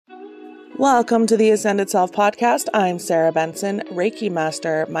Welcome to the Ascended Self podcast. I'm Sarah Benson, Reiki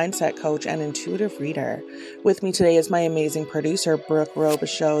master, mindset coach, and intuitive reader. With me today is my amazing producer, Brooke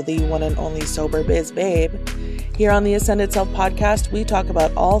Robichaux, the one and only sober biz babe. Here on the Ascended Self podcast, we talk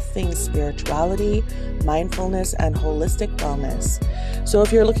about all things spirituality, mindfulness, and holistic wellness. So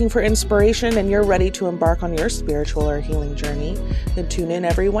if you're looking for inspiration and you're ready to embark on your spiritual or healing journey, then tune in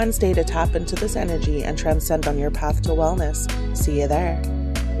every Wednesday to tap into this energy and transcend on your path to wellness. See you there.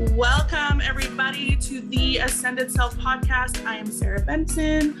 Welcome, everybody, to the Ascended Self podcast. I am Sarah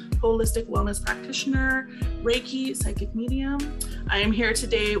Benson, holistic wellness practitioner, Reiki psychic medium. I am here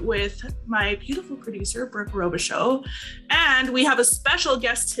today with my beautiful producer, Brooke Robichaux, and we have a special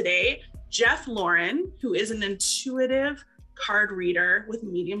guest today, Jeff Laurin, who is an intuitive card reader with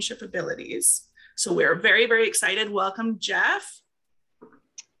mediumship abilities. So we're very, very excited. Welcome, Jeff.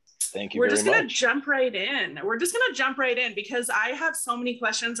 Thank you We're very just going to much. jump right in. We're just going to jump right in because I have so many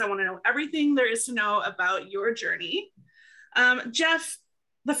questions. I want to know everything there is to know about your journey. Jeff,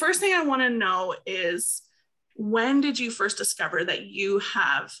 the first thing I want to know is, when did you first discover that you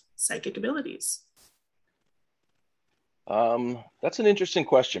have psychic abilities? That's an interesting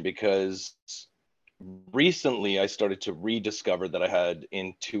question because recently I started to rediscover that I had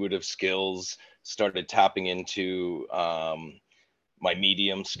intuitive skills, started tapping into my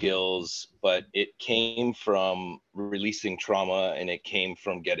medium skills, but it came from releasing trauma and it came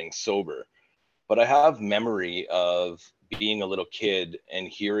from getting sober. But I have memory of being a little kid and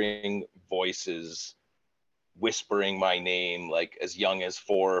hearing voices whispering my name, like as young as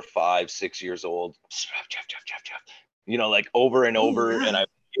 4, 5, 6 years old. Jeff, Jeff, Jeff, Jeff, Jeff. Like over and over. Yeah. And I would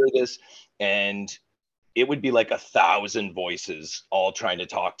hear this, and it would be like 1,000 voices all trying to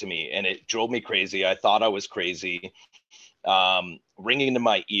talk to me. And it drove me crazy. I thought I was crazy. Ringing into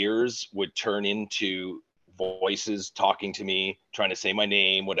my ears would turn into voices talking to me, trying to say my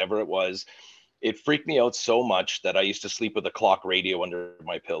name, whatever it was. It freaked me out so much that I used to sleep with a clock radio under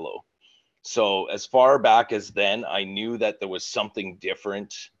my pillow. So as far back as then, I knew that there was something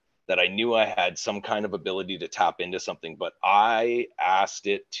different, that I knew I had some kind of ability to tap into something, but I asked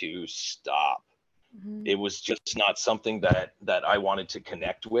it to stop. Mm-hmm. It was just not something that I wanted to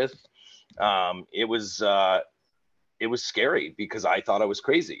connect with. It was scary because I thought I was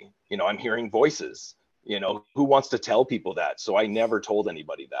crazy. I'm hearing voices. Who wants to tell people that? So I never told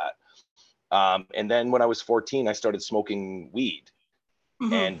anybody that. And then when I was 14, I started smoking weed.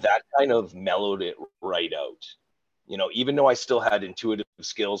 Mm-hmm. And that kind of mellowed it right out. Even though I still had intuitive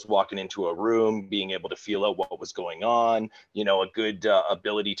skills, walking into a room, being able to feel out what was going on, a good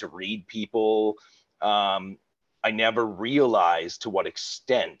ability to read people. I never realized to what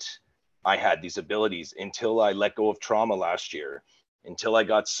extent I had these abilities until I let go of trauma last year, until I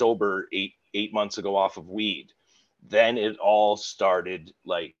got sober eight months ago off of weed. Then it all started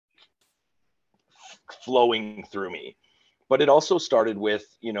like flowing through me. But it also started with,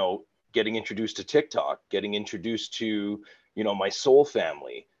 getting introduced to TikTok, getting introduced to, my soul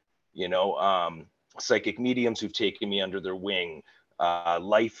family, psychic mediums who've taken me under their wing,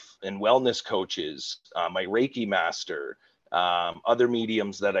 life and wellness coaches, my Reiki master, other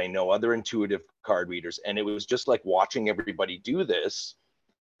mediums that I know, other intuitive card readers. And it was just like watching everybody do this.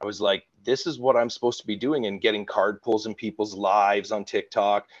 I was like, this is what I'm supposed to be doing, and getting card pulls in people's lives on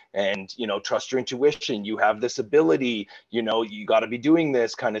TikTok, and, trust your intuition. You have this ability, you got to be doing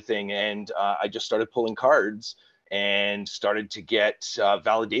this kind of thing. And I just started pulling cards and started to get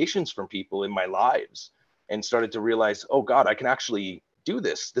validations from people in my lives, and started to realize, oh God, I can actually do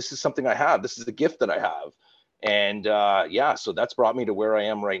this. This is something I have. This is a gift that I have. And so that's brought me to where I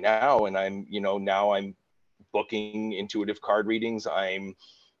am right now. And now I'm booking intuitive card readings. I'm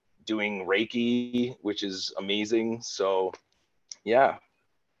doing Reiki, which is amazing. So yeah.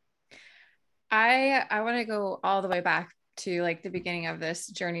 I want to go all the way back to like the beginning of this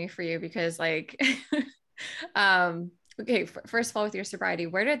journey for you, because like okay, first of all, with your sobriety,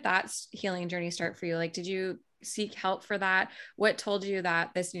 where did that healing journey start for you? Like, did you seek help for that? What told you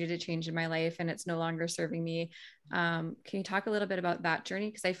that this needed to change in my life and it's no longer serving me? Can you talk a little bit about that journey?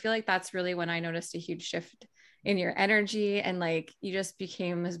 Because I feel like that's really when I noticed a huge shift in your energy, and like you just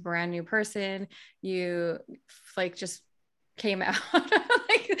became this brand new person. You like just came out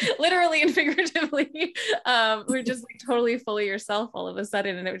like literally and figuratively, we're just like totally fully yourself all of a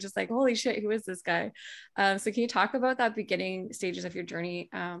sudden, and it was just like, holy shit, who is this guy? So can you talk about that beginning stages of your journey,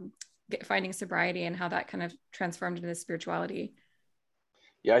 finding sobriety, and how that kind of transformed into this spirituality?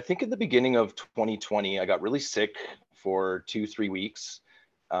 Yeah, I think in the beginning of 2020, I got really sick for 2-3 weeks.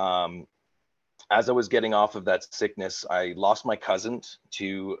 As I was getting off of that sickness, I lost my cousin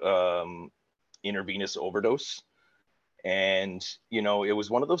to intravenous overdose. And, you know, it was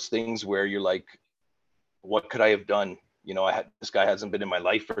one of those things where you're like, what could I have done? You know, this guy hasn't been in my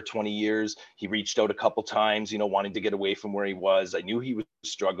life for 20 years. He reached out a couple times, you know, wanting to get away from where he was. I knew he was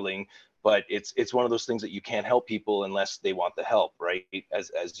struggling, but it's one of those things that you can't help people unless they want the help, right?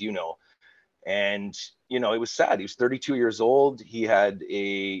 As you know. And, you know, it was sad. He was 32 years old. He had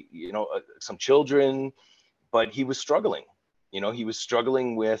some children, but he was struggling. You know, he was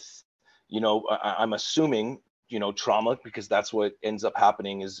struggling with, I'm assuming, trauma, because that's what ends up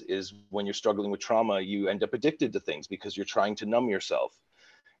happening is when you're struggling with trauma, you end up addicted to things because you're trying to numb yourself.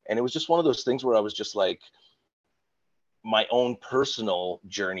 And it was just one of those things where I was just like, my own personal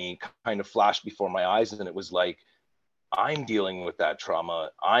journey kind of flashed before my eyes. And it was like, I'm dealing with that trauma.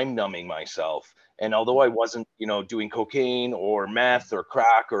 I'm numbing myself. And although I wasn't, doing cocaine or meth or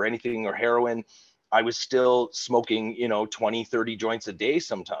crack or anything or heroin, I was still smoking, 20, 30 joints a day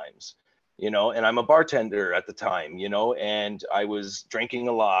sometimes, and I'm a bartender at the time, and I was drinking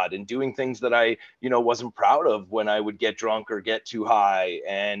a lot and doing things that I, wasn't proud of when I would get drunk or get too high.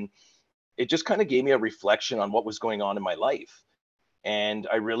 And it just kind of gave me a reflection on what was going on in my life. And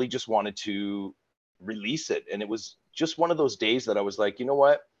I really just wanted to release it. And it was just one of those days that I was like, you know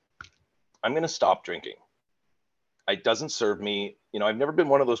what? I'm going to stop drinking. It doesn't serve me. I've never been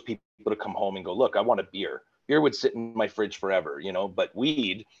one of those people to come home and go, look, I want a beer. Beer would sit in my fridge forever, but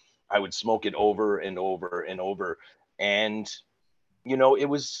weed, I would smoke it over and over and over. And, it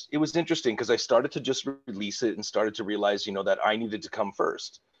was interesting because I started to just release it and started to realize, that I needed to come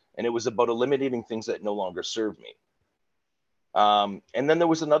first. And it was about eliminating things that no longer served me. And then there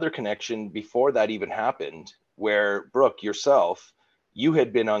was another connection before that even happened, where Brooke, yourself, you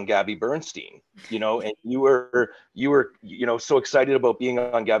had been on Gabby Bernstein, and you were, so excited about being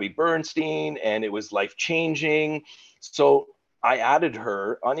on Gabby Bernstein, and it was life changing. So I added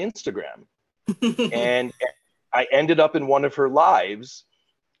her on Instagram, and I ended up in one of her lives.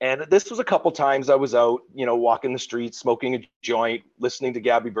 And this was a couple times I was out, walking the streets, smoking a joint, listening to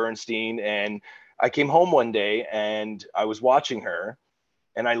Gabby Bernstein, and I came home one day and I was watching her,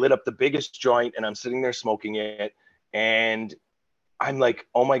 and I lit up the biggest joint and I'm sitting there smoking it. And I'm like,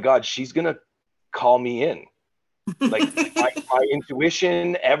 oh my God, she's going to call me in. Like my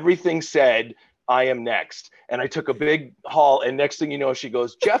intuition, everything said, I am next. And I took a big haul. And next thing you know, she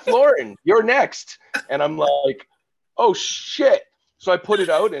goes, Jeff Laurin, you're next. And I'm like, oh shit. So I put it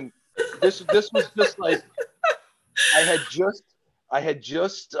out, and this was just like, I had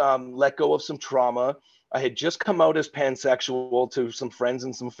just let go of some trauma. I had just come out as pansexual to some friends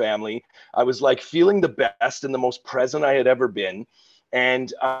and some family. I was like feeling the best and the most present I had ever been.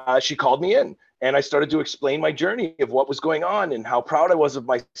 And she called me in, and I started to explain my journey of what was going on and how proud I was of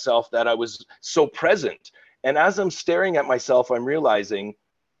myself that I was so present. And as I'm staring at myself, I'm realizing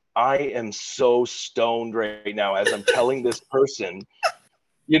I am so stoned right now as I'm telling this person,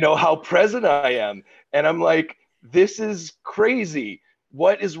 how present I am. And I'm like, this is crazy.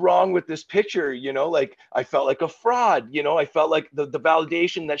 What is wrong with this picture? Like I felt like a fraud. I felt like the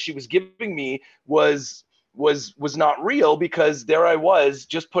validation that she was giving me was not real, because there I was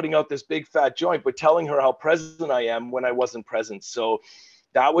just putting out this big fat joint, but telling her how present I am when I wasn't present. So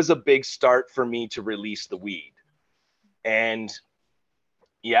that was a big start for me to release the weed. And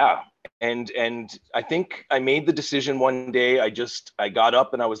yeah. And I think I made the decision one day. I got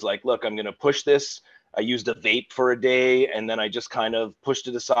up and I was like, look, I'm going to push this. I used a vape for a day, and then I just kind of pushed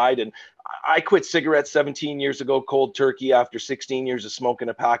it aside. And I quit cigarettes 17 years ago, cold turkey, after 16 years of smoking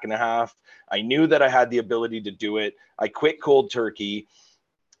a pack and a half. I knew that I had the ability to do it. I quit cold turkey.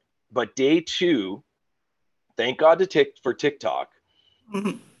 But day 2, thank God for TikTok,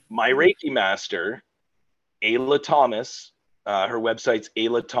 my Reiki master, Ayla Thomas, her website's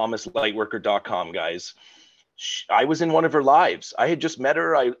aylathomaslightworker.com, guys. I was in one of her lives. I had just met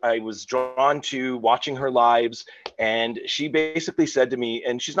her. I was drawn to watching her lives. And she basically said to me,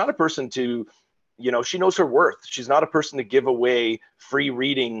 and she's not a person to, she knows her worth. She's not a person to give away free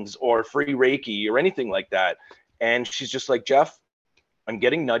readings or free Reiki or anything like that. And she's just like, Jeff, I'm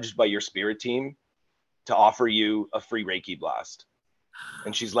getting nudged by your spirit team to offer you a free Reiki blast.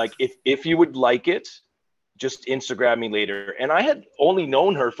 And she's like, if you would like it, just Instagram me later. And I had only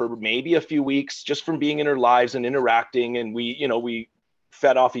known her for maybe a few weeks, just from being in her lives and interacting. And we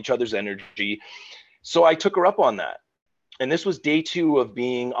fed off each other's energy. So I took her up on that. And this was day 2 of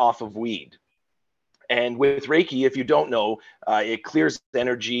being off of weed. And with Reiki, if you don't know, it clears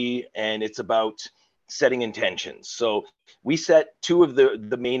energy, and it's about setting intentions. So we set 2 of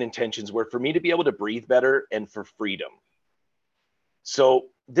the main intentions were for me to be able to breathe better and for freedom. So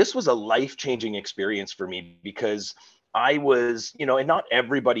this was a life-changing experience for me, because I was, and not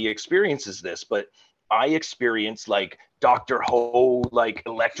everybody experiences this, but I experienced like Dr. Ho, like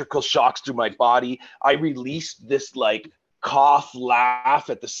electrical shocks through my body. I released this like cough, laugh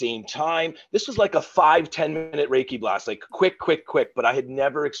at the same time. This was like a 5-10 minute Reiki blast, like quick, but I had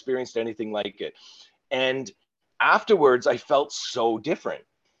never experienced anything like it. And afterwards, I felt so different.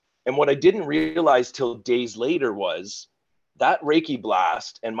 And what I didn't realize till days later was that Reiki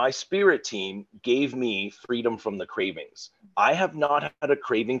blast and my spirit team gave me freedom from the cravings. I have not had a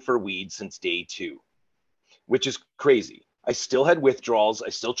craving for weed since day 2, which is crazy. I still had withdrawals. I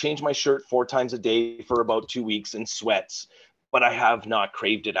still changed my shirt 4 times a day for about 2 weeks in sweats, but I have not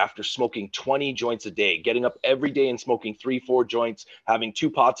craved it after smoking 20 joints a day, getting up every day and smoking 3-4 joints, having 2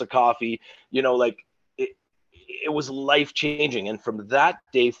 pots of coffee, like it was life changing. And from that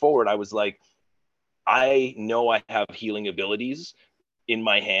day forward, I was like, I know I have healing abilities in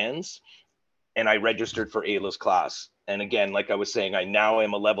my hands. And I registered for Ayla's class. And again, like I was saying, I now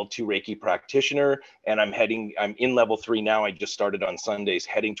am a level 2 Reiki practitioner, and I'm in level 3 now. I just started on Sundays,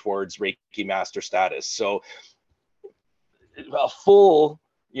 heading towards Reiki master status. So a full,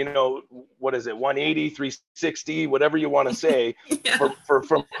 what is it? 180, 360, whatever you want to say, yeah.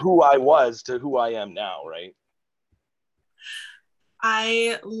 from who I was to who I am now. Right.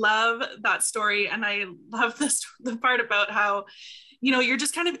 I love that story. And I love the part about how, you're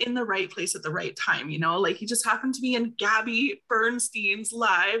just kind of in the right place at the right time, like you just happen to be in Gabby Bernstein's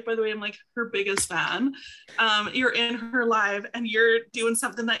live. By the way, I'm like her biggest fan. You're in her live and you're doing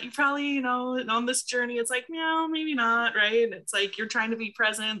something that you probably, on this journey, it's like, no, maybe not. Right. And it's like, you're trying to be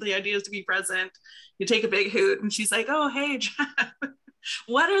present. The idea is to be present. You take a big hoot and she's like, oh, hey, Jeff.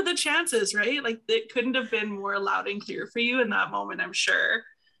 What are the chances, right? Like it couldn't have been more loud and clear for you in that moment, I'm sure.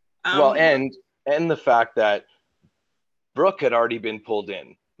 Well, and the fact that Brooke had already been pulled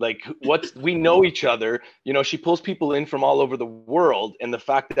in. Like we know each other, she pulls people in from all over the world. And the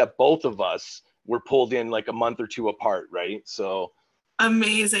fact that both of us were pulled in like a month or 2 apart. Right. So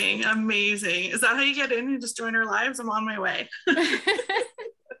amazing. Is that how you get in and just join our lives? I'm on my way.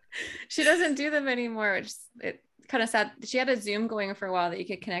 She doesn't do them anymore. It kind of sad. She had a Zoom going for a while that you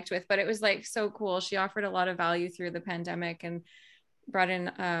could connect with, but it was like so cool. She offered a lot of value through the pandemic and brought in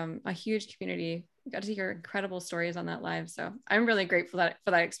a huge community. Got to hear incredible stories on that live. So I'm really grateful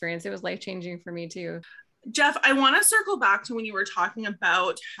for that experience. It was life-changing for me too. Jeff, I want to circle back to when you were talking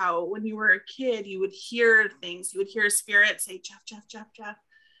about how when you were a kid, you would hear things, you would hear spirits say, Jeff.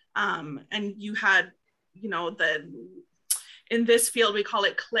 And you had, in this field, we call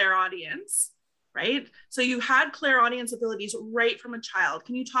it clairaudience, right? So you had clairaudience abilities right from a child.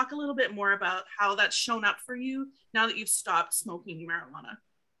 Can you talk a little bit more about how that's shown up for you now that you've stopped smoking marijuana?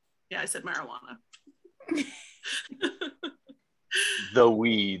 Yeah, I said marijuana. The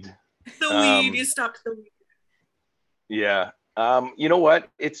weed. You stopped the weed. Yeah. You know what?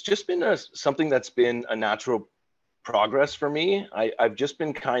 It's just been something that's been a natural progress for me. I've just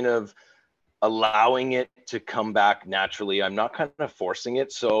been kind of allowing it to come back naturally. I'm not kind of forcing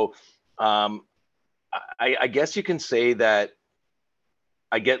it. So I guess you can say that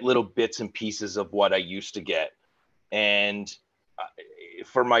I get little bits and pieces of what I used to get. And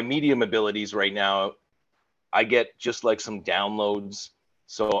for my medium abilities right now, I get just like some downloads.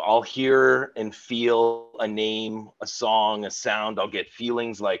 So I'll hear and feel a name, a song, a sound. I'll get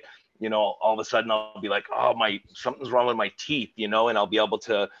feelings like, all of a sudden I'll be like, oh, something's wrong with my teeth, and I'll be able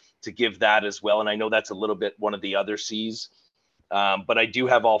to give that as well. And I know that's a little bit one of the other C's, but I do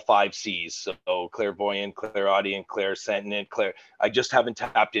have all 5 C's. So clairvoyant, clairaudient, clairsentient, I just haven't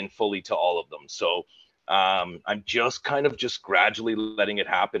tapped in fully to all of them. So I'm just kind of gradually letting it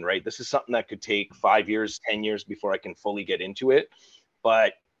happen, right? This is something that could take 5 years, 10 years before I can fully get into it.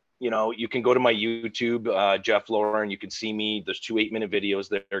 But, you can go to my YouTube, Jeff Laurin. You can see me. There's 2 8-minute videos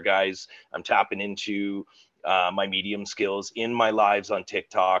there, guys. I'm tapping into my medium skills in my lives on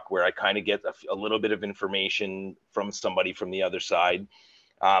TikTok, where I kind of get a little bit of information from somebody from the other side.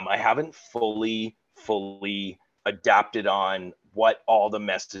 I haven't fully adapted on what all the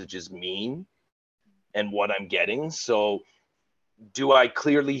messages mean and what I'm getting. So do I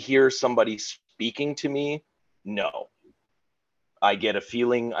clearly hear somebody speaking to me? No. I get a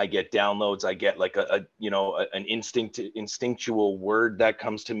feeling, I get downloads, I get like an instinctual word that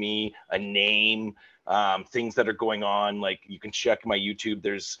comes to me, a name, things that are going on. Like you can check my YouTube.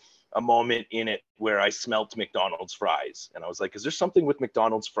 There's a moment in it where I smelt McDonald's fries. And I was like, is there something with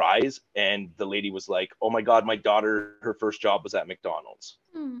McDonald's fries? And the lady was like, oh my God, my daughter, her first job was at McDonald's.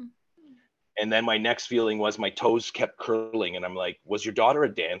 And then my next feeling was my toes kept curling. And I'm like, was your daughter a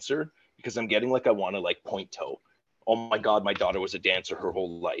dancer? Because I'm getting like, I want to like point toe. Oh my God, my daughter was a dancer her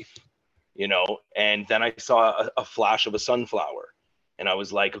whole life, And then I saw a flash of a sunflower. And I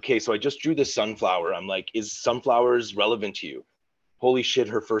was like, okay, so I just drew this sunflower. I'm like, is sunflowers relevant to you? Holy shit,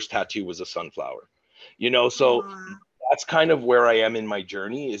 her first tattoo was a sunflower. So that's kind of where I am in my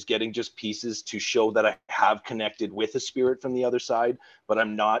journey, is getting just pieces to show that I have connected with a spirit from the other side, but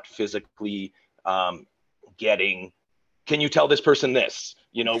I'm not physically getting, can you tell this person this?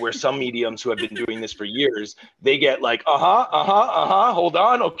 Where some mediums who have been doing this for years, they get like, hold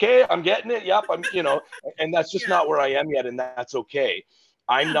on, okay, I'm getting it. Yep, and that's just not where I am yet, and that's okay.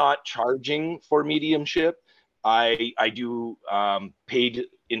 I'm not charging for mediumship. I do paid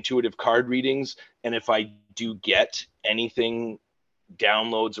intuitive card readings, and if I do get anything,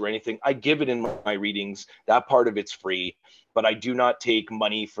 downloads or anything, I give it in my readings. That part of it's free, but I do not take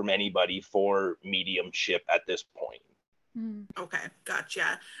money from anybody for mediumship at this point. Okay,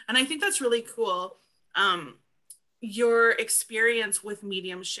 gotcha. And I think that's really cool. Your experience with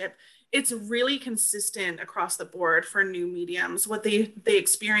mediumship, it's really consistent across the board for new mediums. What they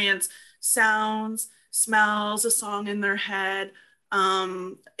experience: sounds, smells, a song in their head,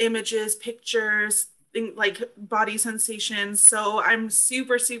 images, pictures, like body sensations. So I'm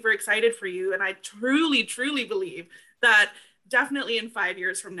super, super excited for you. And I truly, truly believe that definitely in 5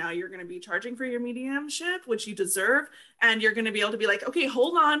 years from now, you're going to be charging for your mediumship, which you deserve. And you're going to be able to be like, okay,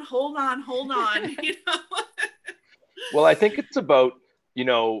 hold on. Well, I think it's about,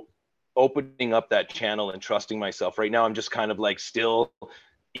 opening up that channel and trusting myself. Right now, I'm just kind of like still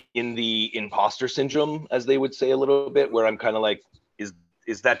in the imposter syndrome, as they would say, a little bit, where I'm kind of like,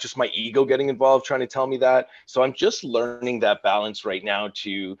 is that just my ego getting involved, trying to tell me that? So I'm just learning that balance right now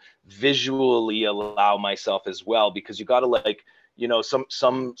to visually allow myself as well, because you got to like,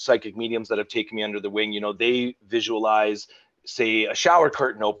 some psychic mediums that have taken me under the wing, they visualize, say, a shower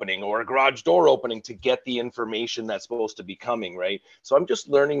curtain opening or a garage door opening to get the information that's supposed to be coming, right? So I'm just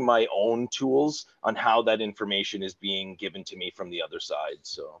learning my own tools on how that information is being given to me from the other side.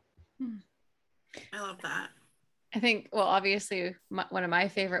 So I love that. I think, well, obviously one of my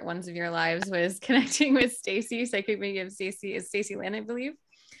favorite ones of your lives was connecting with Stacy, psychic medium Stacy, is Stacy Lynn, I believe.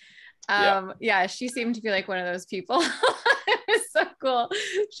 Yeah, she seemed to be like one of those people. It was so cool.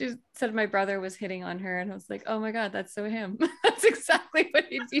 She said my brother was hitting on her, and I was like, oh my God, that's so him. That's exactly what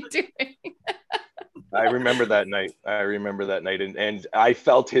he'd be doing. I remember that night. And I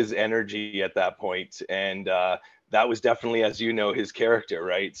felt his energy at that point. And that was definitely, as you know, his character,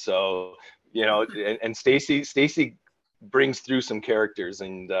 right? So, and Stacy brings through some characters,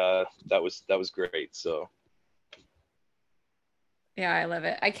 and that was great. So yeah, I love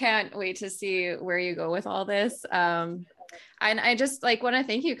it. I can't wait to see where you go with all this. And I just like want to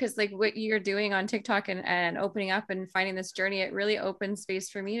thank you, because like what you're doing on TikTok and opening up and finding this journey, it really opened space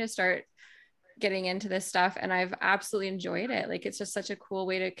for me to start getting into this stuff, and I've absolutely enjoyed it. Like, it's just such a cool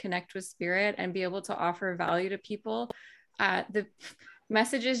way to connect with spirit and be able to offer value to people. The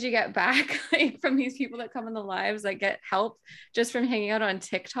messages you get back, like from these people that come in the lives, that get help just from hanging out on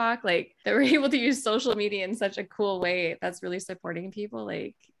TikTok, like they were able to use social media in such a cool way that's really supporting people.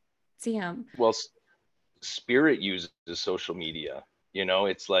 Like, damn. Well, spirit uses social media.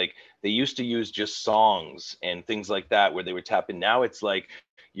 It's like they used to use just songs and things like that where they would tap in. Now it's like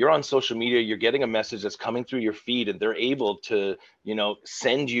you're on social media, you're getting a message that's coming through your feed, and they're able to,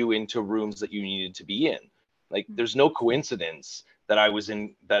 send you into rooms that you needed to be in. Like, there's no coincidence that I was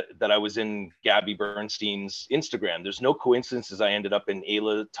in that I was in Gabby Bernstein's Instagram. There's no coincidences I ended up in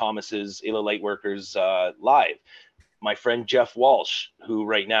Ayla Lightworker's live. My friend Jeff Walsh, who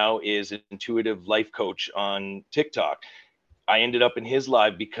right now is an intuitive life coach on TikTok, I ended up in his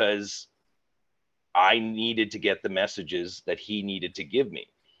live because I needed to get the messages that he needed to give me,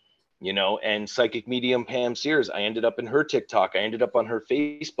 and psychic medium Pam Sears, I ended up in her TikTok. I ended up on her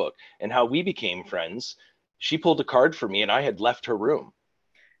Facebook. And how we became friends, she pulled a card for me and I had left her room.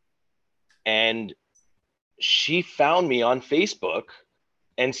 And she found me on Facebook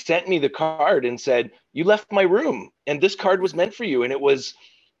and sent me the card and said, you left my room and this card was meant for you. And it was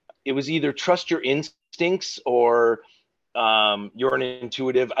either trust your instincts or you're an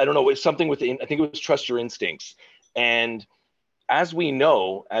intuitive. I don't know. It's something within, I think it was trust your instincts. And as we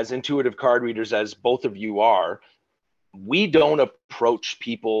know, as intuitive card readers, as both of you are, we don't approach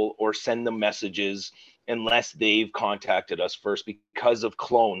people or send them messages unless they've contacted us first, because of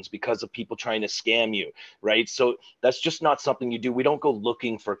clones, because of people trying to scam you, right? So that's just not something you do. We don't go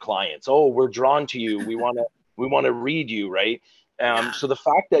looking for clients. Oh, we're drawn to you. We want to read you, right? So the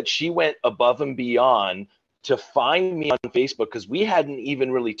fact that she went above and beyond to find me on Facebook, because we hadn't even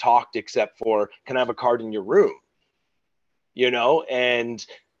really talked except for, can I have a card in your room? And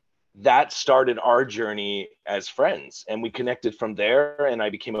that started our journey as friends, and we connected from there, and I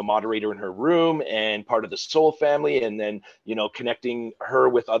became a moderator in her room and part of the soul family, and then, you know, connecting her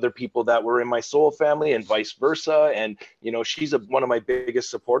with other people that were in my soul family and vice versa. And, you know, she's one of my biggest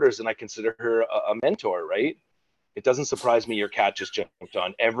supporters, and I consider her a mentor, right? It doesn't surprise me your cat just jumped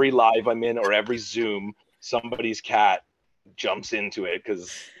on. Every live I'm in or every Zoom, somebody's cat jumps into it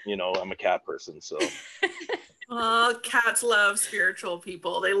because, you know, I'm a cat person. So Well, cats love spiritual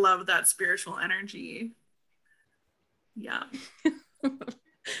people. They love that spiritual energy. Yeah.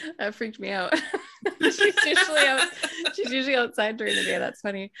 That freaked me out. She's usually outside during the day. That's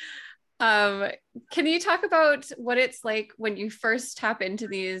funny. Can you talk about what it's like when you first tap into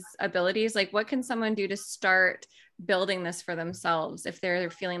these abilities? Like, what can someone do to start building this for themselves if they're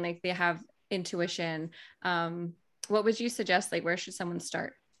feeling like they have intuition? What would you suggest? Like, where should someone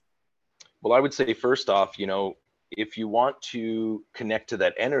start? well, I would say first off, you know, if you want to connect to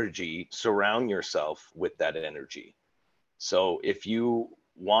that energy, surround yourself with that energy. So if you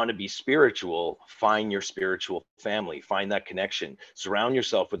want to be spiritual, find your spiritual family, find that connection, surround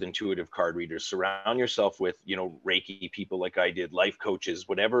yourself with intuitive card readers, surround yourself with, you know, Reiki people like I did, life coaches,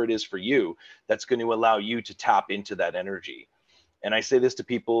 whatever it is for you, that's going to allow you to tap into that energy. And I say this to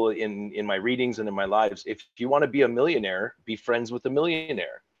people in my readings and in my lives: if you want to be a millionaire, be friends with a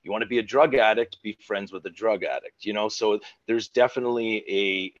millionaire. You want to be a drug addict, be friends with a drug addict, you know. So there's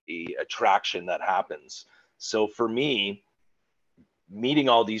definitely a attraction that happens. So for me, meeting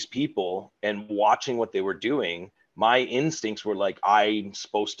all these people and watching what they were doing, my instincts were like, I'm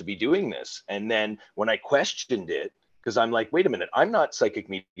supposed to be doing this. And then when I questioned it, because I'm like, wait a minute, I'm not psychic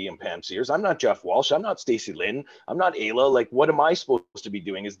medium Pam Sears. I'm not Jeff Walsh. I'm not Stacey Lynn. I'm not Ayla. Like, what am I supposed to be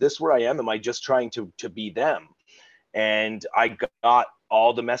doing? Is this where I am? Am I just trying to be them? And I got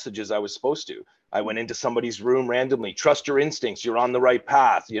all the messages I was supposed to. I went into somebody's room randomly. Trust your instincts. You're on the right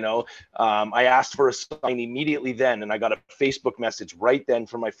path. You know, I asked for a sign immediately then, and I got a Facebook message right then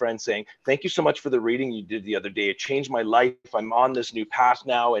from my friend saying, "Thank you so much for the reading you did the other day. It changed my life. I'm on this new path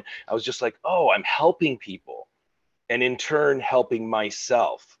now." And I was just like, "Oh, I'm helping people, and in turn helping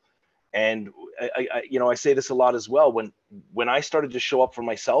myself." And you know, I say this a lot as well. When I started to show up for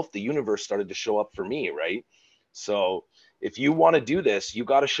myself, the universe started to show up for me, right? So if you want to do this, you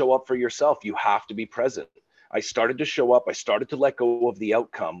got to show up for yourself. You have to be present. I started to show up. I started to let go of the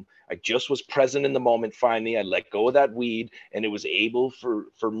outcome. I just was present in the moment. Finally, I let go of that weed, and it was able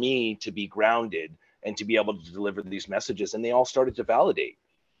for me to be grounded and to be able to deliver these messages. And they all started to validate.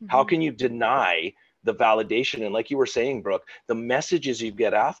 Mm-hmm. How can you deny the validation? And like you were saying, Brooke, the messages you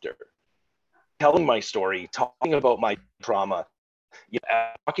get after telling my story, talking about my trauma, you know,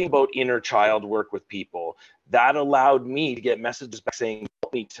 talking about inner child work with people, that allowed me to get messages back saying,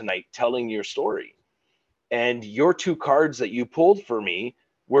 "Help me tonight, telling your story." And your two cards that you pulled for me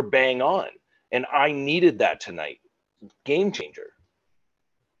were bang on. And I needed that tonight. Game changer.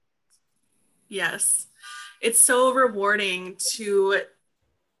 Yes. It's so rewarding to,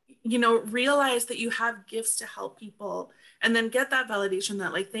 you know, realize that you have gifts to help people and then get that validation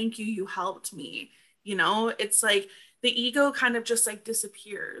that, like, thank you, you helped me. You know, it's like the ego kind of just like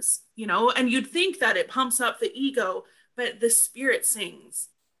disappears, you know, and you'd think that it pumps up the ego, but the spirit sings.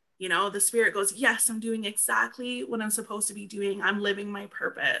 You know, the spirit goes, yes, I'm doing exactly what I'm supposed to be doing. I'm living my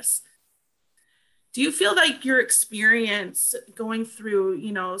purpose. Do you feel like your experience going through,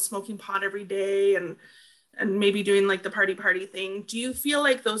 you know, smoking pot every day and maybe doing like the party thing, do you feel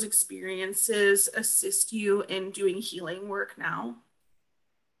like those experiences assist you in doing healing work now?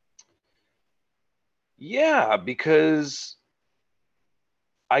 Yeah, because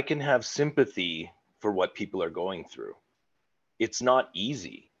I can have sympathy for what people are going through. It's not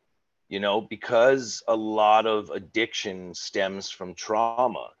easy, you know, because a lot of addiction stems from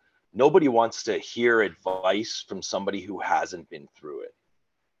trauma. Nobody wants to hear advice from somebody who hasn't been through it,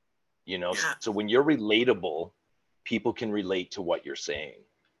 you know. Yeah. So when you're relatable, people can relate to what you're saying.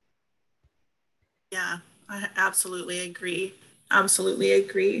 Yeah, I absolutely agree. Absolutely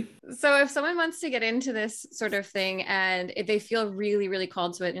agree. So if someone wants to get into this sort of thing and if they feel really, really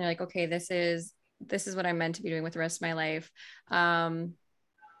called to it and you're like, okay, this is what I'm meant to be doing with the rest of my life.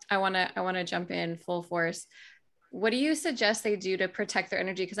 I want to jump in full force. What do you suggest they do to protect their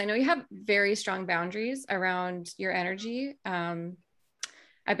energy? Because I know you have very strong boundaries around your energy.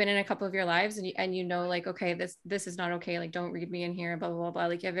 I've been in a couple of your lives and you know, like, okay, this is not okay. Like, don't read me in here, blah, blah, blah, blah.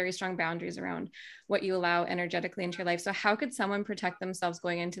 Like you have very strong boundaries around what you allow energetically into your life. So how could someone protect themselves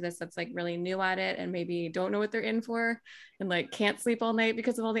going into this that's like really new at it and maybe don't know what they're in for and like can't sleep all night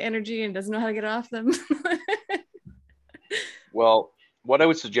because of all the energy and doesn't know how to get it off them? Well, what I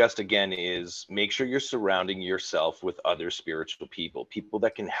would suggest again is make sure you're surrounding yourself with other spiritual people, people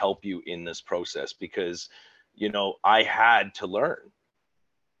that can help you in this process, because, you know, I had to learn,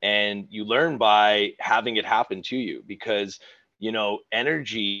 and you learn by having it happen to you, because, you know,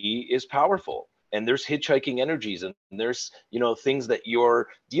 energy is powerful, and there's hitchhiking energies, and there's, you know, things that you're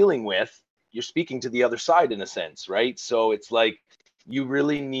dealing with. You're speaking to the other side in a sense, right? So it's like you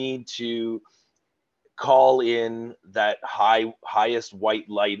really need to call in that highest white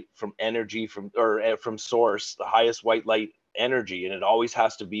light from energy, from from source, the highest white light energy, and it always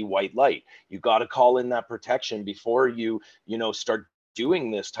has to be white light. You got to call in that protection before you know, start doing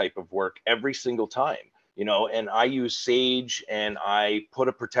this type of work every single time, you know. And I use sage, and I put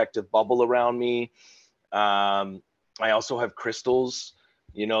a protective bubble around me. I also have crystals.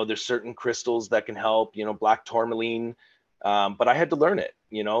 You know, there's certain crystals that can help, you know, black tourmaline. But I had to learn it,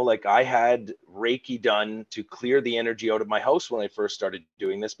 you know, like I had Reiki done to clear the energy out of my house when I first started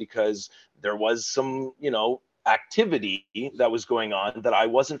doing this, because there was some, you know, activity that was going on that I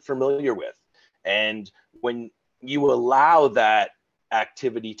wasn't familiar with. And when you allow that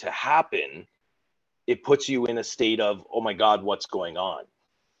activity to happen, it puts you in a state of, oh my God, what's going on?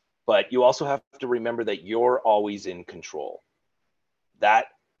 But you also have to remember that you're always in control. That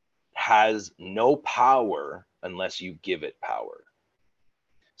has no power unless you give it power.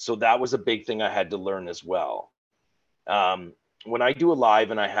 So that was a big thing I had to learn as well. When I do a live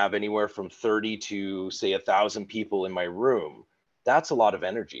and I have anywhere from 30 to say 1,000 people in my room, that's a lot of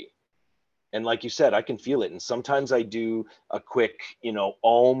energy. And like you said, I can feel it. And sometimes I do a quick, you know,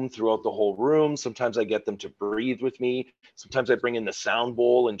 om throughout the whole room. Sometimes I get them to breathe with me. Sometimes I bring in the sound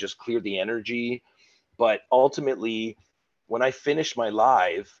bowl and just clear the energy. But ultimately, when I finish my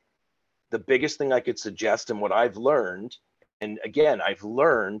live, the biggest thing I could suggest, and what I've learned, and again, I've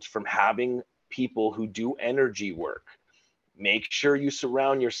learned from having people who do energy work, make sure you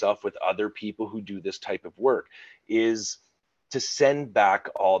surround yourself with other people who do this type of work, is to send back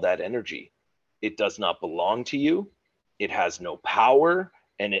all that energy. It does not belong to you. It has no power,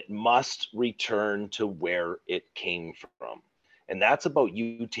 and it must return to where it came from. And that's about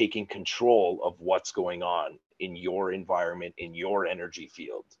you taking control of what's going on in your environment, in your energy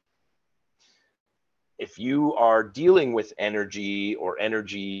field. If you are dealing with energy or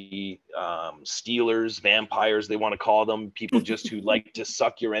energy stealers, vampires, they want to call them, people just who like to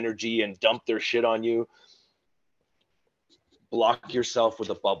suck your energy and dump their shit on you, block yourself with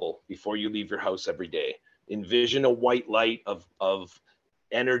a bubble before you leave your house every day. Envision a white light of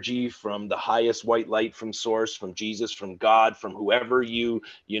energy from the highest white light, from source, from Jesus, from God, from whoever you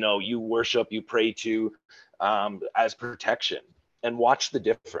know, you worship, you pray to, as protection, and watch the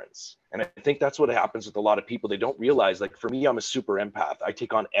difference. And I think that's what happens with a lot of people. They don't realize, like for me, I'm a super empath. I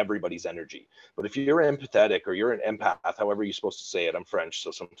take on everybody's energy. But if you're empathetic, or you're an empath, however you're supposed to say it, I'm French,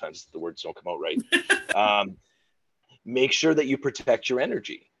 so sometimes the words don't come out right. Make sure that you protect your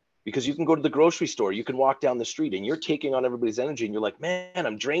energy, because you can go to the grocery store, you can walk down the street, and you're taking on everybody's energy, and you're like, man,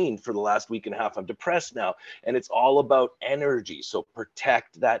 I'm drained for the last week and a half. I'm depressed now. And it's all about energy. So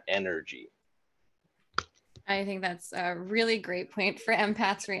protect that energy. I think that's a really great point for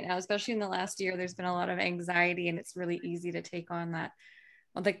empaths right now, especially in the last year. There's been a lot of anxiety, and it's really easy to take on that,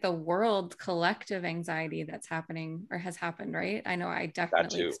 like the world collective anxiety that's happening or has happened, right? I know I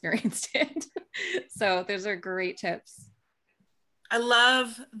definitely experienced it. So those are great tips. I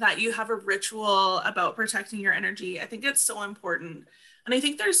love that you have a ritual about protecting your energy. I think it's so important. And I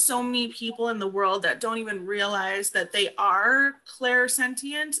think there's so many people in the world that don't even realize that they are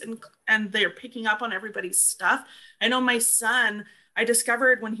clairsentient and they're picking up on everybody's stuff. I know my son, I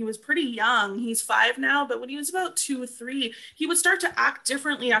discovered when he was pretty young, he's 5 now, but when he was about 2 or 3, he would start to act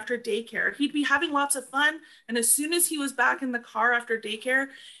differently after daycare. He'd be having lots of fun. And as soon as he was back in the car after daycare,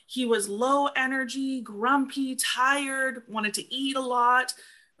 he was low energy, grumpy, tired, wanted to eat a lot.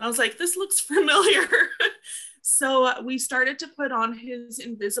 And I was like, this looks familiar. So we started to put on his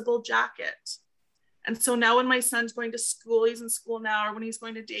invisible jacket. And so now when my son's going to school, he's in school now, or when he's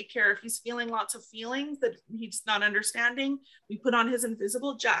going to daycare, if he's feeling lots of feelings that he's not understanding, we put on his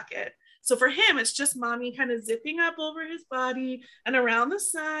invisible jacket. So for him, it's just mommy kind of zipping up over his body and around the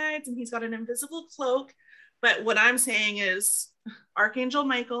sides, and he's got an invisible cloak. But what I'm saying is, Archangel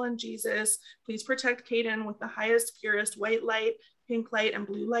Michael and Jesus, please protect Caden with the highest, purest white light, pink light, and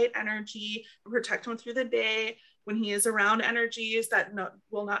blue light energy, and protect him through the day when he is around energies that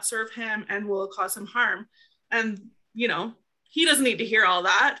will not serve him and will cause him harm. And, you know, he doesn't need to hear all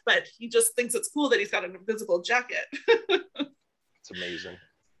that, but he just thinks it's cool that he's got an invisible jacket. It's amazing.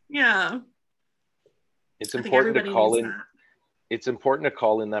 Yeah. It's important to call in. It's important to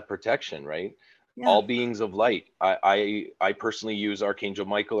call in that protection, right? all beings of light. I personally use Archangel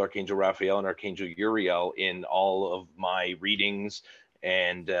Michael, Archangel Raphael, and Archangel Uriel in all of my readings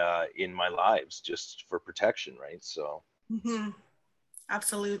and in my lives, just for protection, right? So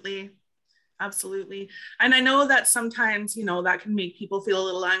Absolutely. Absolutely. And I know that sometimes, you know, that can make people feel a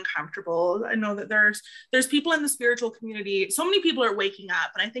little uncomfortable. I know that there's people in the spiritual community. So many people are waking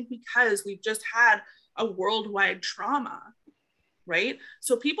up. And I think because we've just had a worldwide trauma, right?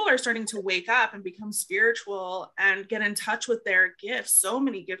 So people are starting to wake up and become spiritual and get in touch with their gifts. So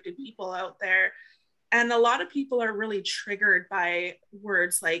many gifted people out there. And a lot of people are really triggered by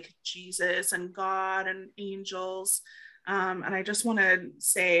words like Jesus and God and angels. And I just want to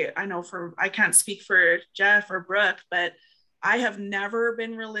say, I can't speak for Jeff or Brooke, but I have never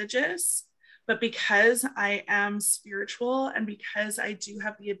been religious. But because I am spiritual and because I do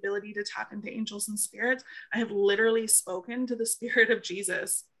have the ability to tap into angels and spirits, I have literally spoken to the spirit of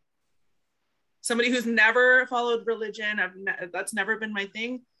Jesus. Somebody who's never followed religion, that's never been my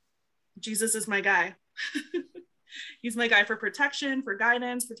thing. Jesus is my guy. He's my guy for protection, for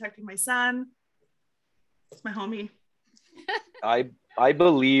guidance, protecting my son. It's my homie. I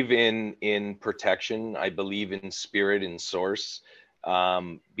believe in protection. I believe in spirit and source.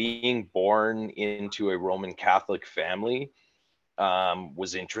 Being born into a Roman Catholic family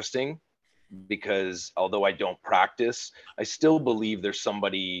was interesting, because although I don't practice, I still believe there's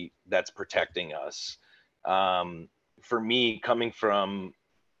somebody that's protecting us. For me, coming from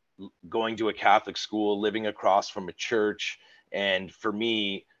going to a Catholic school, living across from a church, and for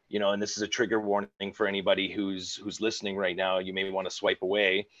me, you know, and this is a trigger warning for anybody who's listening right now, you may want to swipe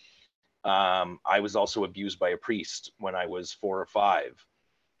away. I was also abused by a priest when I was 4 or 5.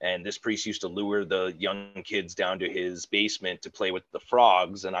 And this priest used to lure the young kids down to his basement to play with the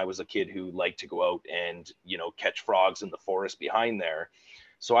frogs. And I was a kid who liked to go out and, you know, catch frogs in the forest behind there.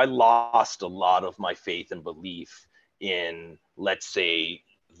 So I lost a lot of my faith and belief in, let's say,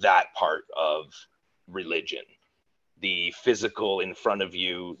 that part of religion. The physical in front of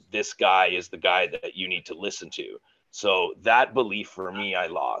you, this guy is the guy that you need to listen to. So that belief for me, I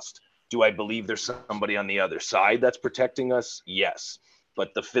lost. Do I believe there's somebody on the other side that's protecting us? Yes.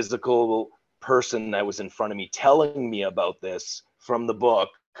 But the physical person that was in front of me telling me about this from the book,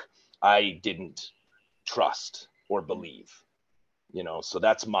 I didn't trust or believe, you know, so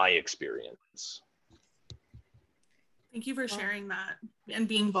that's my experience. Thank you for sharing that and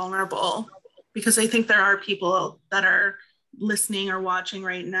being vulnerable, because I think there are people that are listening or watching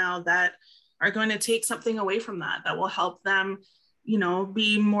right now that are going to take something away from that will help them, you know,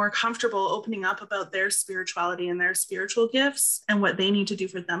 be more comfortable opening up about their spirituality and their spiritual gifts and what they need to do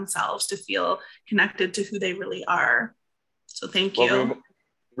for themselves to feel connected to who they really are. So thank you.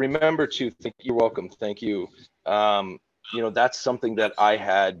 Remember to you're welcome. Thank you. You know, that's something that I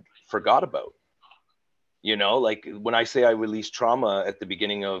had forgot about. You know, like when I say I released trauma at the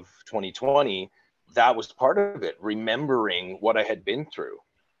beginning of 2020, that was part of it, remembering what I had been through,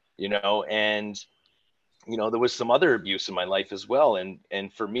 you know, and, you know, there was some other abuse in my life as well.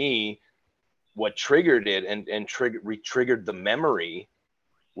 And for me, what triggered it and re-triggered the memory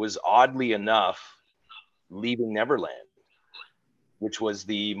was, oddly enough, Leaving Neverland, which was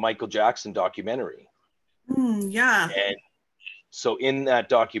the Michael Jackson documentary. Yeah. And so in that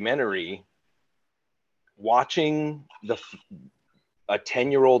documentary, watching a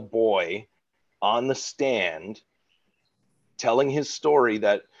 10-year-old boy on the stand telling his story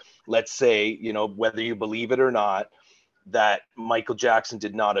that, let's say, you know, whether you believe it or not, that Michael Jackson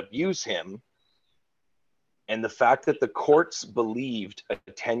did not abuse him, and the fact that the courts believed a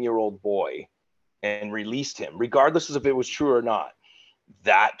 10-year-old boy and released him, regardless of if it was true or not,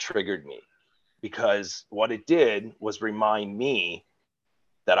 that triggered me, because what it did was remind me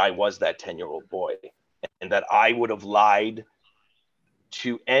that I was that 10-year-old boy, and that I would have lied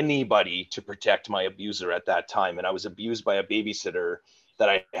to anybody to protect my abuser at that time. And I was abused by a babysitter that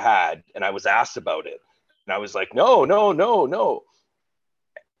I had, and I was asked about it. And I was like, no.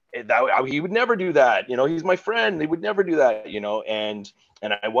 He would never do that. You know, he's my friend. He would never do that, you know, and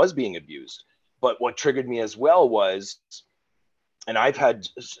I was being abused. But what triggered me as well was, and I've had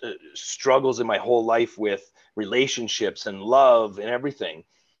struggles in my whole life with relationships and love and everything.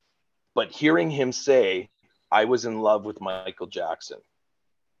 But hearing him say, I was in love with Michael Jackson,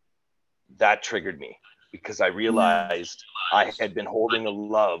 that triggered me, because I realized I had been holding a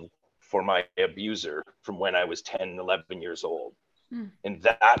love for my abuser from when I was 10, 11 years old. And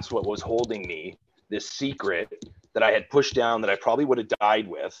that's what was holding me, this secret that I had pushed down, that I probably would have died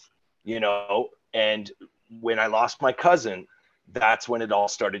with, you know. And when I lost my cousin, that's when it all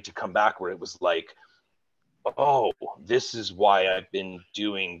started to come back, where it was like, oh, this is why I've been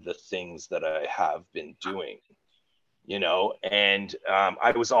doing the things that I have been doing, and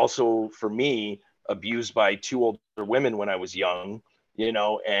I was also, for me, abused by two older women when I was young,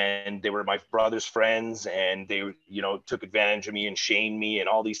 and they were my brother's friends, and they, took advantage of me and shamed me and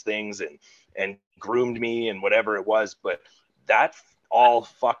all these things, and groomed me and whatever it was. But that all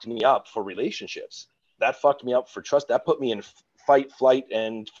fucked me up for relationships. That fucked me up for trust. That put me in fight, flight,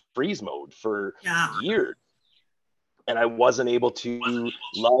 and freeze mode for years. And I wasn't able to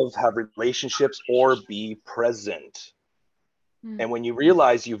love, have relationships, or be present. And when you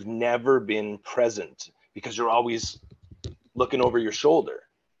realize you've never been present because you're always looking over your shoulder,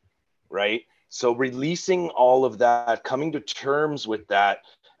 right? So releasing all of that, coming to terms with that,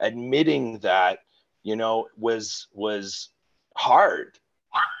 admitting that, was hard,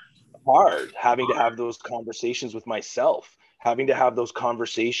 having to have those conversations with myself, having to have those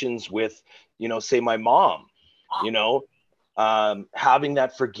conversations with, say my mom, having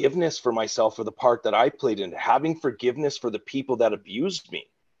that forgiveness for myself for the part that I played in, having forgiveness for the people that abused me,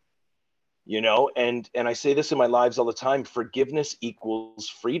 and I say this in my lives all the time: forgiveness equals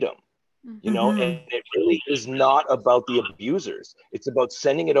freedom, and it really is not about the abusers. It's about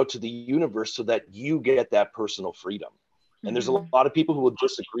sending it out to the universe so that you get that personal freedom. And there's a lot of people who will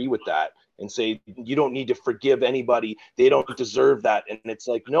disagree with that and say, you don't need to forgive anybody. They don't deserve that. And it's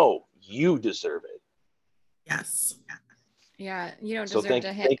like, no, you deserve it. Yes. Yeah. You don't So deserve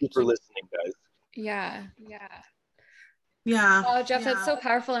thank you for listening, guys. Yeah. Yeah. Oh, Jeff, that's so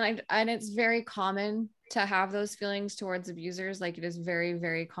powerful. And it's very common to have those feelings towards abusers. Like, it is very,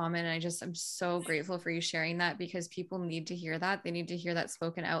 very common. And I'm so grateful for you sharing that, because people need to hear that. They need to hear that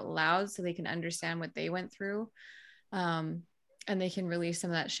spoken out loud so they can understand what they went through. And they can release some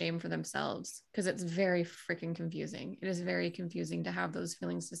of that shame for themselves, because it's very freaking confusing. It is very confusing to have those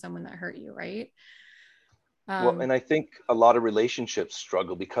feelings to someone that hurt you, right? Well, and I think a lot of relationships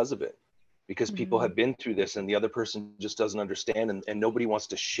struggle because of it, because people have been through this and the other person just doesn't understand, and nobody wants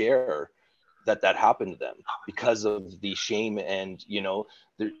to share that happened to them because of the shame and,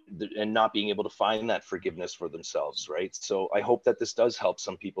 and not being able to find that forgiveness for themselves, right? So I hope that this does help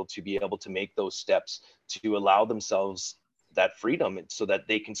some people to be able to make those steps to allow themselves that freedom, so that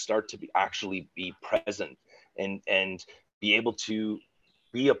they can start to actually be present and be able to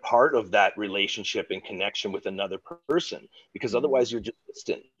be a part of that relationship and connection with another person, because otherwise you're just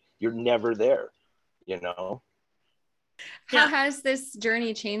distant. You're never there, How has this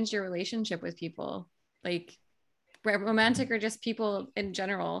journey changed your relationship with people? Like, romantic or just people in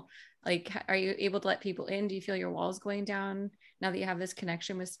general? Like, are you able to let people in? Do you feel your walls going down now that you have this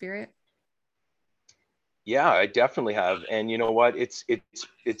connection with spirit? Yeah, I definitely have. And you know what? It's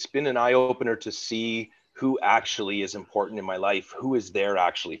been an eye opener to see who actually is important in my life, who is there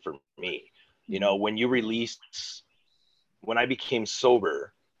actually for me. When I became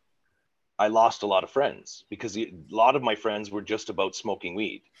sober, I lost a lot of friends, because a lot of my friends were just about smoking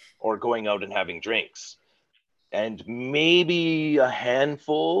weed or going out and having drinks. And maybe a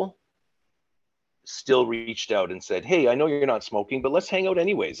handful still reached out and said, hey, I know you're not smoking, but let's hang out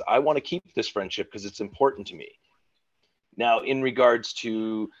anyways. I want to keep this friendship because it's important to me. Now, in regards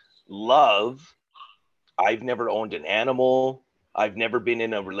to love, I've never owned an animal. I've never been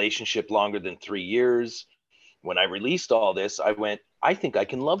in a relationship longer than 3 years. When I released all this, I went, I think I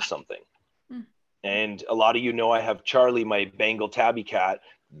can love something. And a lot of I have Charlie, my Bengal tabby cat.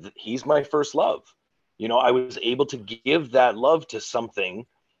 He's my first love. I was able to give that love to something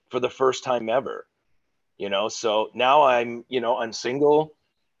for the first time ever. So now I'm single.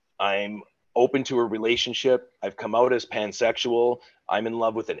 I'm open to a relationship. I've come out as pansexual. I'm in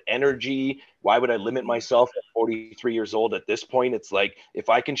love with an energy. Why would I limit myself at 43 years old at this point? It's like, if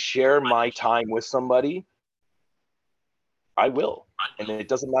I can share my time with somebody, I will. And it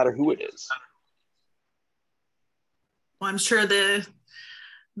doesn't matter who it is. Well, I'm sure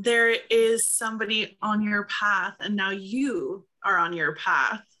there is somebody on your path, and now you are on your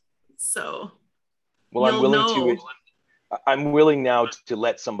path. So, well, I'm willing now to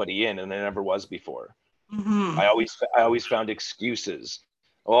let somebody in, and I never was before. I always found excuses.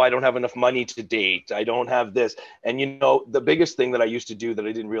 Oh, I don't have enough money to date. I don't have this. And the biggest thing that I used to do that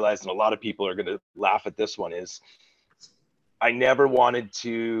I didn't realize, and a lot of people are going to laugh at this one, is I never wanted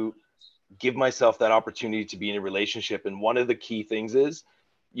to give myself that opportunity to be in a relationship. And one of the key things is,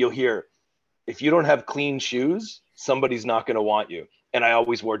 you'll hear, if you don't have clean shoes, somebody's not going to want you. And I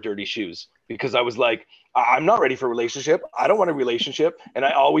always wore dirty shoes, because I was like, I'm not ready for a relationship. I don't want a relationship. And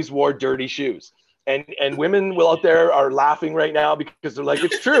I always wore dirty shoes. And women out there are laughing right now, because they're like,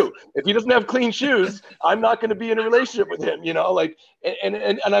 it's true. If he doesn't have clean shoes, I'm not going to be in a relationship with him,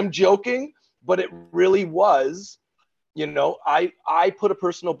 and I'm joking, but it really was, you know, I put a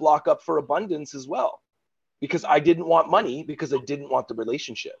personal block up for abundance as well, because I didn't want money, because I didn't want the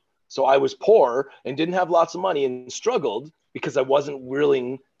relationship. So I was poor and didn't have lots of money and struggled because I wasn't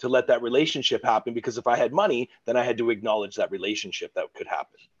willing to let that relationship happen, because if I had money, then I had to acknowledge that relationship that could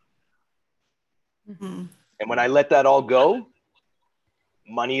happen. Mm-hmm. And when I let that all go,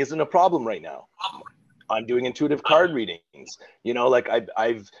 money isn't a problem right now. I'm doing intuitive card readings. You know, like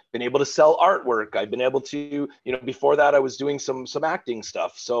I've been able to sell artwork. I've been able to, you know, before that I was doing some acting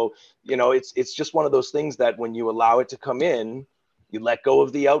stuff. So, you know, it's just one of those things that when you allow it to come in, you let go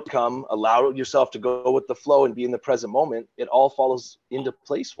of the outcome, allow yourself to go with the flow and be in the present moment, it all falls into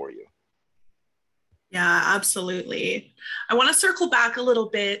place for you. Yeah, absolutely. I want to circle back a little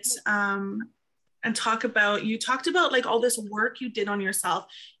bit and you talked about like all this work you did on yourself.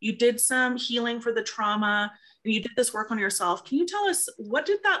 You did some healing for the trauma and you did this work on yourself. Can you tell us, what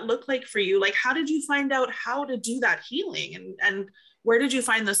did that look like for you? Like, how did you find out how to do that healing, and where did you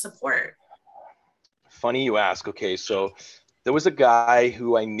find the support? Funny you ask. Okay, so there was a guy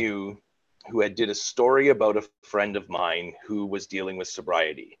who I knew who had did a story about a friend of mine who was dealing with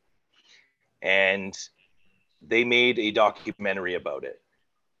sobriety. And they made a documentary about it.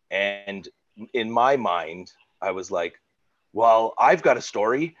 And in my mind, I was like, well, I've got a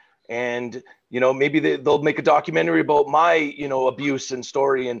story, and, you know, maybe they'll make a documentary about my, you know, abuse and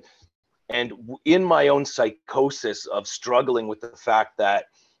story. And in my own psychosis of struggling with the fact that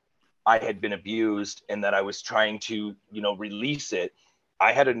I had been abused and that I was trying to, you know, release it,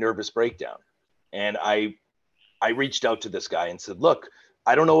 I had a nervous breakdown. And I reached out to this guy and said, look,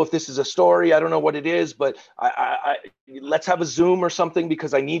 I don't know if this is a story. I don't know what it is, but I let's have a Zoom or something,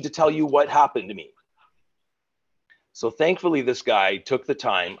 because I need to tell you what happened to me. So thankfully, this guy took the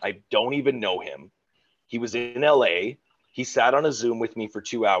time. I don't even know him. He was in LA. He sat on a Zoom with me for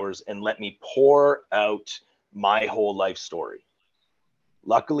 2 hours and let me pour out my whole life story.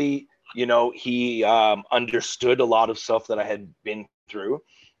 Luckily, you know, he understood a lot of stuff that I had been through,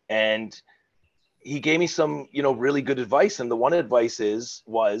 and he gave me some, you know, really good advice. And the one advice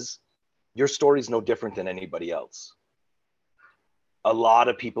was your story is no different than anybody else. A lot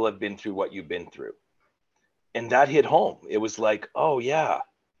of people have been through what you've been through. And that hit home. It was like, oh yeah.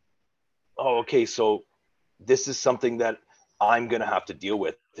 Oh, okay. So this is something that I'm going to have to deal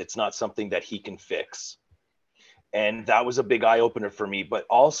with. It's not something that he can fix. And that was a big eye opener for me. But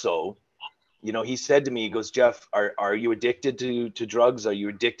also, you know, he said to me, he goes, Jeff, are you addicted to drugs? Are you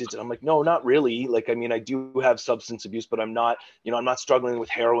addicted to, I'm like, no, not really. Like, I mean, I do have substance abuse, but I'm not, you know, I'm not struggling with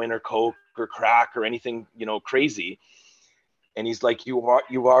heroin or coke or crack or anything, you know, crazy. And he's like, you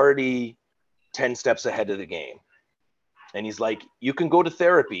already 10 steps ahead of the game. And he's like, you can go to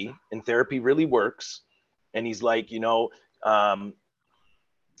therapy, and therapy really works. And he's like, you know, I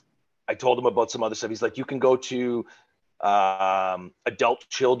told him about some other stuff. He's like, you can go to adult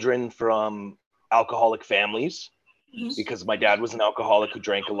children from alcoholic families, because my dad was an alcoholic who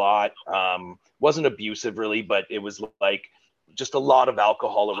drank a lot, wasn't abusive really, but it was like just a lot of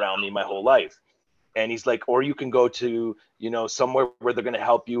alcohol around me my whole life. And he's like, or you can go to, you know, somewhere where they're going to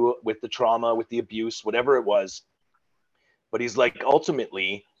help you with the trauma, with the abuse, whatever it was. But he's like,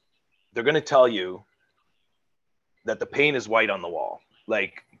 ultimately, they're going to tell you that the paint is white on the wall.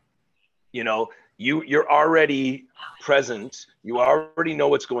 Like, you know, you're already present. You already know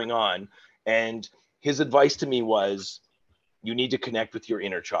what's going on. And his advice to me was, you need to connect with your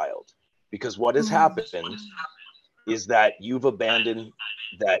inner child, because what has happened is that you've abandoned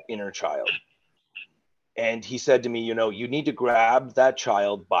that inner child. And he said to me, you know, you need to grab that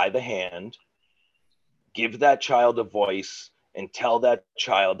child by the hand, give that child a voice, and tell that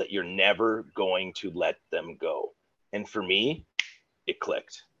child that you're never going to let them go. And for me, it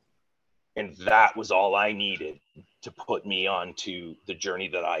clicked. And that was all I needed to put me onto the journey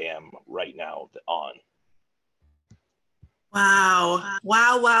that I am right now on. Wow.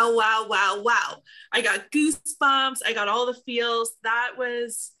 Wow, wow, wow, wow, wow. I got goosebumps. I got all the feels.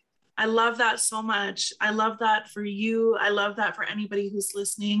 I love that so much. I love that for you. I love that for anybody who's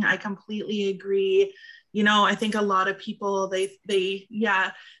listening. I completely agree. You know, I think a lot of people, they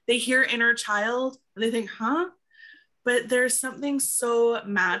hear inner child and they think, huh? But there's something so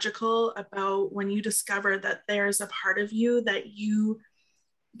magical about when you discover that there's a part of you that you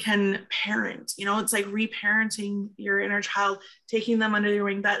can parent. You know, it's like reparenting your inner child, taking them under your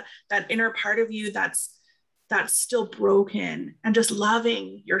wing, that inner part of you that's still broken, and just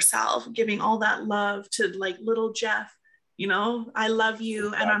loving yourself, giving all that love to like little Jeff, you know, I love you.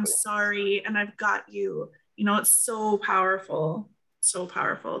 Exactly. And I'm sorry, and I've got you. You know, it's so powerful. So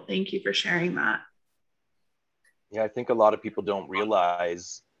powerful. Thank you for sharing that. Yeah, I think a lot of people don't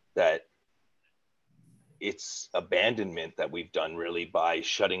realize that it's abandonment that we've done really by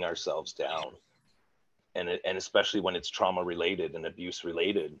shutting ourselves down. And especially when it's trauma related and abuse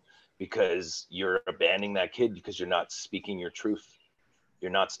related, because you're abandoning that kid because you're not speaking your truth.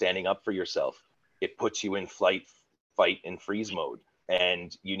 You're not standing up for yourself. It puts you in flight, fight, and freeze mode.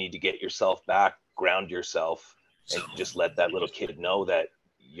 And you need to get yourself back, ground yourself, and just let that little kid know that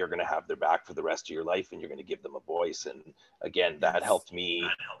you're going to have their back for the rest of your life, and you're going to give them a voice. And again, that helped me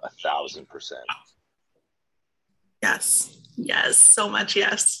 1,000%. Yes, so much.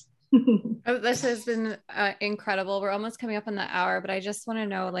 Yes. Oh, this has been incredible. We're almost coming up on the hour, but I just want to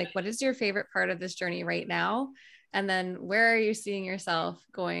know, like, what is your favorite part of this journey right now? And then where are you seeing yourself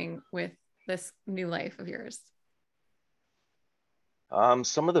going with this new life of yours?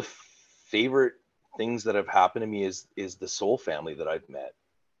 Some of the favorite things that have happened to me is the soul family that I've met,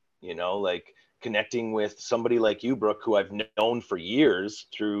 like connecting with somebody like you, Brooke, who I've known for years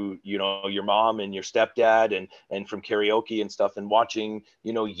through, your mom and your stepdad and from karaoke and stuff, and watching,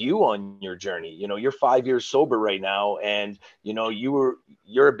 you on your journey. You're 5 years sober right now, and,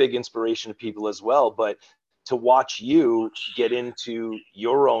 you're a big inspiration to people as well. But to watch you get into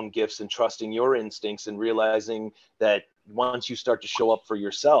your own gifts and trusting your instincts and realizing that once you start to show up for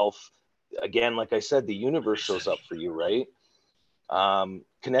yourself, again, like I said, the universe shows up for you, right?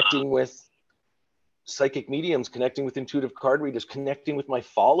 Connecting with psychic mediums, connecting with intuitive card readers, connecting with my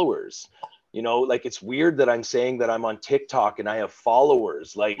followers. Like, it's weird that I'm saying that I'm on TikTok and I have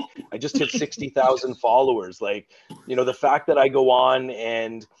followers. Like, I just hit 60,000 followers. Like, the fact that I go on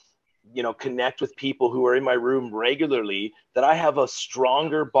and, connect with people who are in my room regularly, that I have a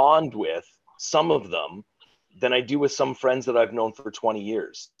stronger bond with some of them than I do with some friends that I've known for 20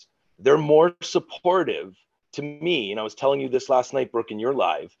 years. They're more supportive to me. And I was telling you this last night, Brooke, in your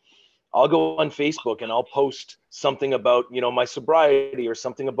live. I'll go on Facebook and I'll post something about, my sobriety or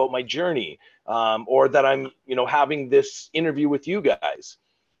something about my journey, or that I'm, having this interview with you guys.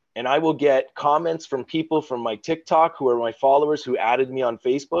 And I will get comments from people from my TikTok who are my followers who added me on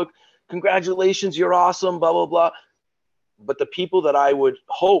Facebook. Congratulations, you're awesome, blah, blah, blah. But the people that I would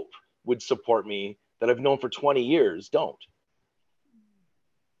hope would support me, that I've known for 20 years, don't.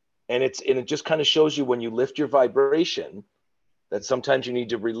 And it just kind of shows you, when you lift your vibration, that sometimes you need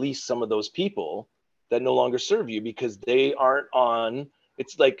to release some of those people that no longer serve you, because they aren't on,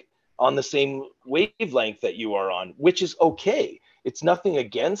 it's like on the same wavelength that you are on, which is okay. It's nothing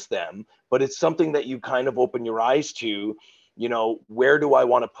against them, but it's something that you kind of open your eyes to, where do I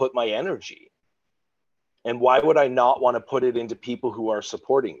want to put my energy? And why would I not want to put it into people who are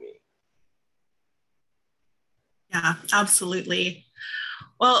supporting me? Yeah, absolutely.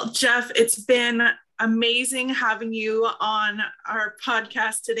 Well, Jeff, it's been amazing having you on our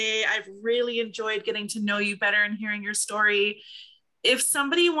podcast today. I've really enjoyed getting to know you better and hearing your story. If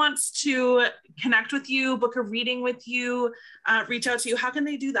somebody wants to connect with you, book a reading with you, reach out to you, how can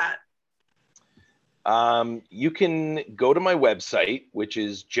they do that? You can go to my website, which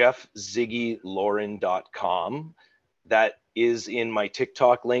is jeffziggylaurin.com. That is in my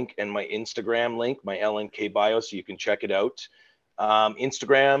TikTok link and my Instagram link, my LNK bio, so you can check it out.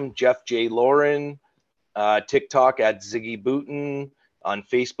 Instagram, Jeff J. Laurin, TikTok at Ziggy Booten, on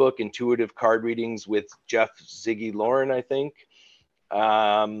Facebook, Intuitive Card Readings with Jeff Ziggy Laurin, I think.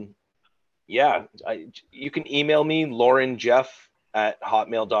 You can email me,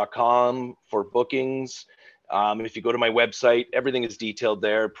 laurinjeff@hotmail.com, for bookings. If you go to my website, everything is detailed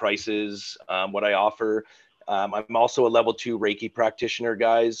there, prices, what I offer. I'm also a level 2 Reiki practitioner,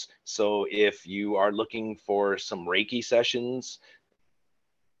 guys. So if you are looking for some Reiki sessions,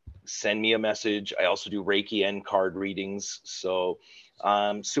 send me a message. I also do Reiki and card readings. So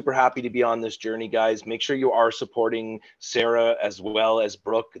I'm super happy to be on this journey, guys. Make sure you are supporting Sarah as well as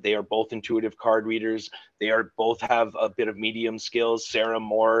Brooke. They are both intuitive card readers. They are both have a bit of medium skills. Sarah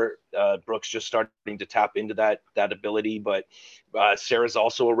more, Brooke's just starting to tap into that ability. But Sarah's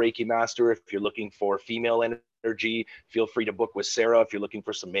also a Reiki master. If you're looking for female energy, feel free to book with Sarah. If you're looking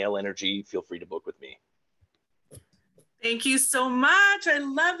for some male energy, feel free to book with me. Thank you so much. I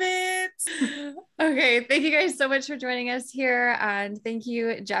love it. Okay. Thank you guys so much for joining us here. And thank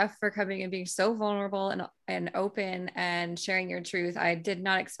you, Jeff, for coming and being so vulnerable and open and sharing your truth. I did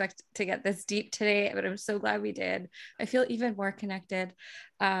not expect to get this deep today, but I'm so glad we did. I feel even more connected.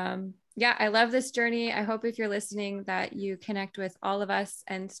 Yeah, I love this journey. I hope if you're listening that you connect with all of us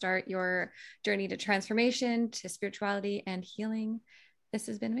and start your journey to transformation, to spirituality and healing. This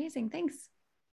has been amazing. Thanks.